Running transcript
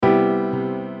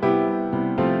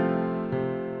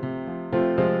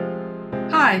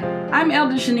I'm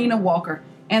Elder Shanina Walker,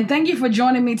 and thank you for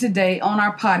joining me today on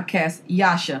our podcast,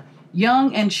 Yasha,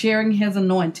 Young and Sharing His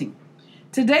Anointing.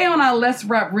 Today on our Let's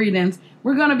Wrap readings,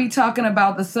 we're going to be talking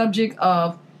about the subject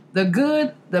of the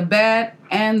good, the bad,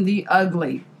 and the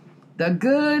ugly. The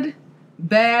good,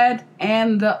 bad,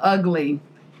 and the ugly.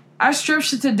 Our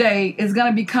scripture today is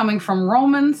going to be coming from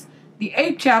Romans, the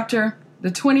 8th chapter, the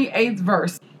 28th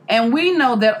verse. And we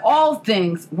know that all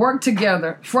things work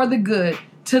together for the good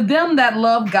to them that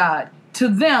love God, to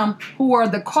them who are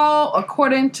the called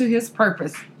according to his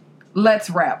purpose. Let's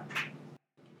wrap.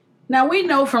 Now we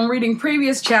know from reading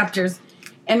previous chapters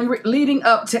and leading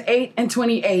up to 8 and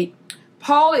 28,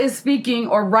 Paul is speaking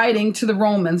or writing to the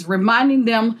Romans, reminding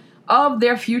them of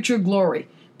their future glory.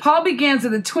 Paul begins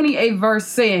at the 28th verse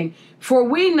saying, "For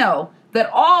we know that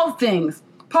all things,"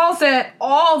 Paul said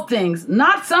all things,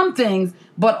 not some things,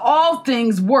 but all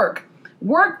things work.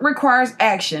 Work requires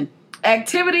action.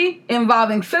 Activity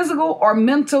involving physical or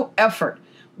mental effort.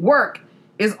 Work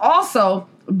is also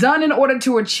done in order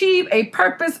to achieve a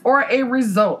purpose or a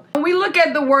result. When we look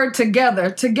at the word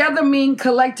together means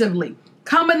collectively,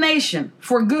 combination,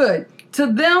 for good, to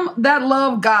them that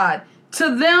love God.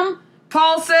 To them,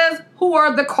 Paul says, who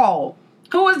are the called.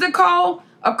 Who is the called?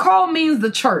 A call means the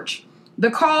church.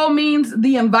 The call means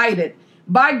the invited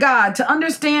by God to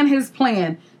understand his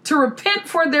plan, to repent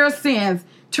for their sins,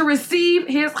 to receive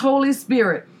his Holy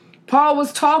Spirit. Paul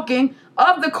was talking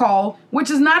of the call,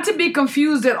 which is not to be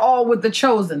confused at all with the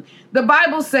chosen. The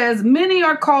Bible says many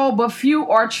are called, but few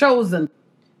are chosen.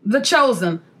 The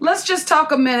chosen. Let's just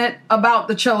talk a minute about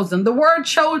the chosen. The word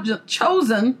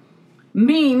chosen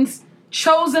means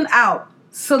chosen out,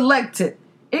 selected.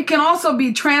 It can also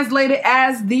be translated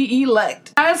as the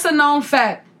elect. Now, it's a known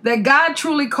fact that God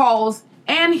truly calls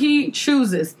and he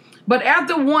chooses. But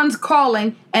after one's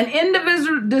calling, an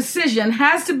individual decision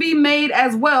has to be made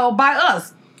as well by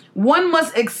us. One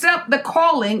must accept the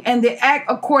calling and they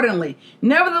act accordingly.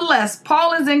 Nevertheless,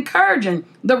 Paul is encouraging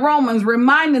the Romans,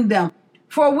 reminding them,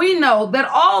 "For we know that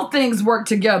all things work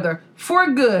together for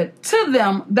good to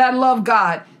them that love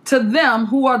God, to them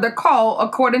who are the called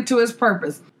according to his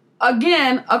purpose."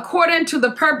 Again, according to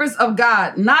the purpose of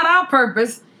God, not our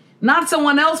purpose, not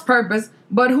someone else's purpose,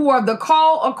 but who are the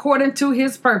called according to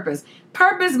his purpose.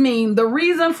 Purpose means the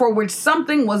reason for which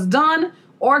something was done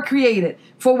or created,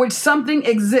 for which something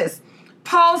exists.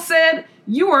 Paul said,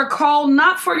 "You are called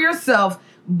not for yourself,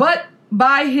 but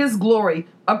by his glory,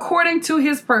 according to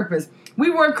his purpose." We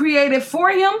were created for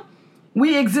him.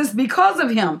 We exist because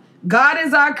of him. God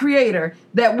is our creator,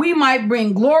 that we might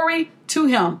bring glory to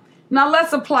him. Now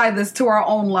let's apply this to our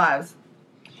own lives.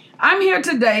 I'm here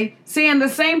today saying the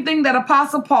same thing that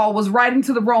Apostle Paul was writing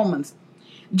to the Romans,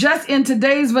 just in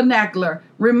today's vernacular,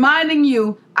 reminding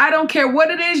you, I don't care what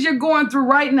it is you're going through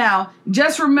right now,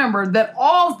 just remember that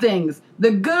all things, the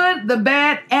good, the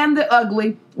bad, and the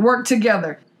ugly, work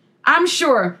together. I'm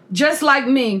sure, just like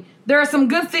me, there are some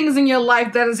good things in your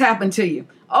life that has happened to you.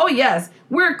 Oh yes,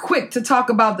 we're quick to talk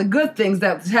about the good things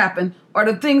that have happened or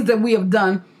the things that we have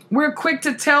done. We're quick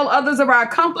to tell others of our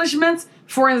accomplishments.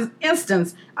 For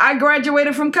instance, I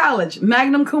graduated from college,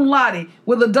 magna cum laude,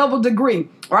 with a double degree,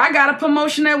 or I got a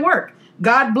promotion at work.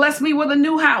 God blessed me with a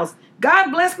new house.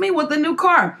 God blessed me with a new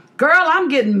car. Girl, I'm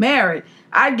getting married.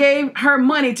 I gave her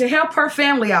money to help her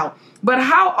family out. But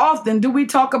how often do we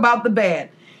talk about the bad?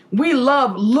 We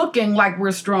love looking like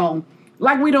we're strong,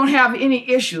 like we don't have any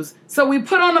issues. So we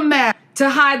put on a mask to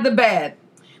hide the bad.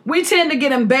 We tend to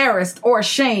get embarrassed or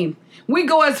ashamed. We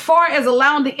go as far as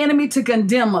allowing the enemy to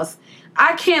condemn us.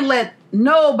 I can't let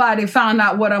nobody find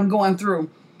out what I'm going through.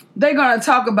 They're going to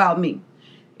talk about me.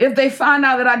 If they find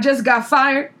out that I just got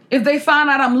fired, if they find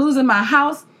out I'm losing my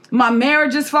house, my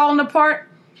marriage is falling apart,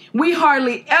 we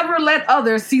hardly ever let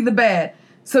others see the bad.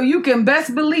 So you can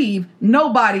best believe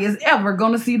nobody is ever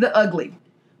going to see the ugly.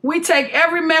 We take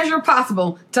every measure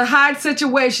possible to hide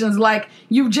situations like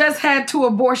you've just had 2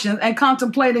 abortions and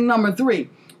contemplating number 3.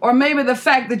 Or maybe the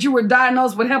fact that you were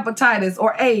diagnosed with hepatitis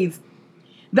or AIDS.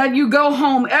 That you go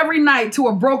home every night to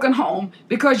a broken home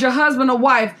because your husband or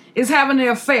wife is having an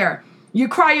affair. You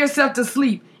cry yourself to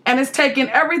sleep and it's taking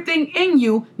everything in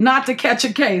you not to catch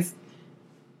a case.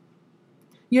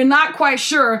 You're not quite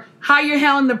sure how you're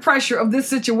handling the pressure of this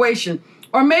situation.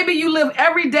 Or maybe you live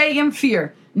every day in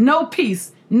fear, no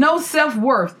peace, no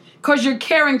self-worth, because you're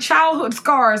carrying childhood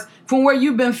scars from where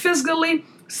you've been physically,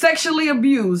 sexually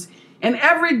abused. And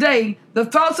every day, the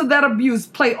thoughts of that abuse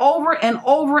play over and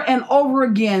over and over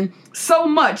again, so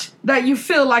much that you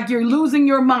feel like you're losing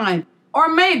your mind. Or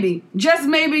maybe, just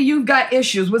maybe, you've got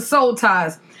issues with soul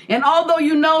ties. And although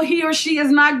you know he or she is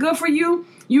not good for you,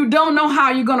 you don't know how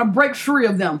you're going to break free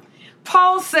of them.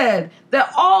 Paul said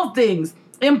that all things,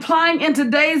 implying in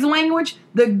today's language,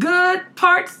 the good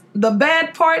parts, the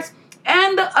bad parts,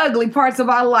 and the ugly parts of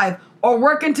our life are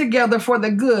working together for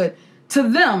the good to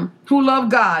them who love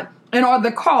God and are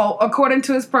the called according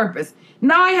to his purpose.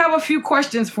 Now I have a few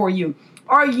questions for you.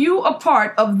 Are you a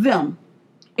part of them?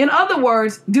 In other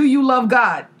words, do you love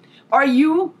God? Are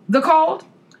you the called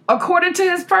according to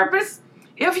his purpose?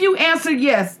 If you answer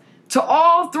yes to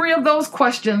all three of those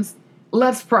questions,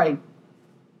 let's pray.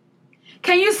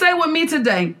 Can you say with me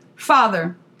today,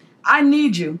 Father, I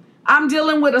need you. I'm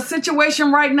dealing with a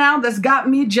situation right now that's got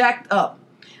me jacked up.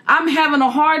 I'm having a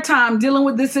hard time dealing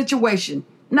with this situation.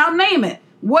 Now name it,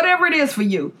 whatever it is for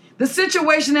you. The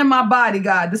situation in my body,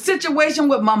 God, the situation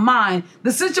with my mind,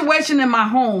 the situation in my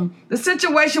home, the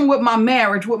situation with my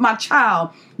marriage, with my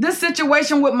child, this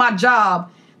situation with my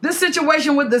job, this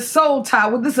situation with this soul tie,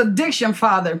 with this addiction,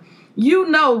 Father. You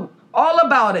know all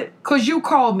about it because you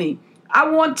called me. I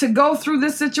want to go through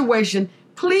this situation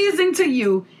pleasing to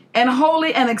you and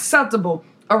holy and acceptable,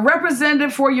 a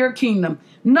representative for your kingdom.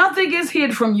 Nothing is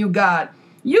hid from you, God.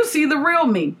 You see the real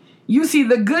me. You see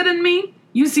the good in me.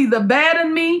 You see the bad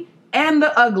in me and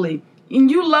the ugly. And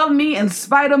you love me in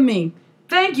spite of me.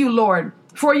 Thank you, Lord,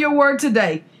 for your word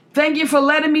today. Thank you for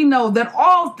letting me know that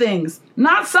all things,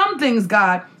 not some things,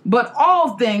 God, but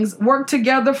all things work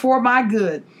together for my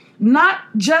good. Not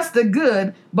just the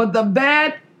good, but the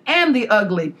bad and the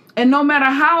ugly. And no matter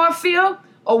how I feel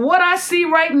or what I see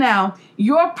right now,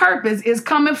 your purpose is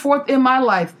coming forth in my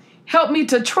life. Help me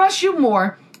to trust you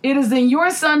more. It is in your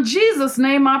son Jesus'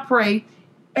 name I pray.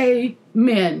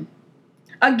 Amen.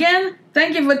 Again,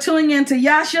 thank you for tuning in to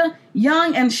Yasha,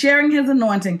 Young and Sharing His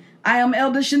Anointing. I am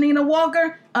Elder Shanina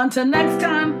Walker. Until next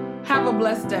time, have a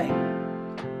blessed day.